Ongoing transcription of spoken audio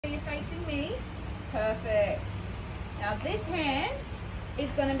Perfect. Now this hand is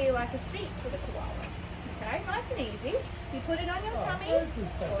going to be like a seat for the koala. Okay, nice and easy. You put it on your tummy.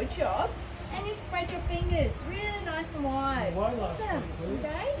 Good job. And you spread your fingers really nice and wide. Awesome.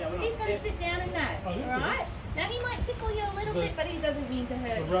 Okay? He's going to sit down in that. Alright? Now he might tickle you a little bit, but he doesn't mean to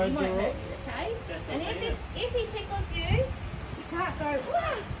hurt you. He won't hurt you, okay? And if he tickles you, you can't go,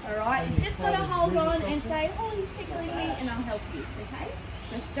 wah! Alright? You just got to hold on and say, oh, he's tickling me, and I'll help you, okay?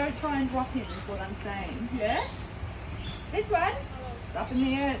 Just don't try and drop him is what I'm saying. Yeah? This one, it's up in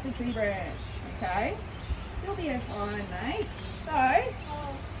the air, it's a tree branch. Okay? You'll be fine, mate. So,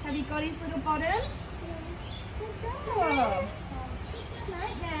 have you got his little bottom? Good job.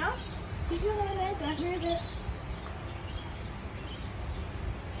 Right now, keep your hand there, don't move it.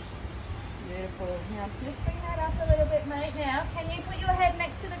 Beautiful. Now just bring that up a little bit, mate. Now, can you put your head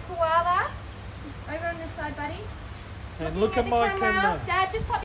next to the koala? Over on this side, buddy. And look at my camera. Dad, just pop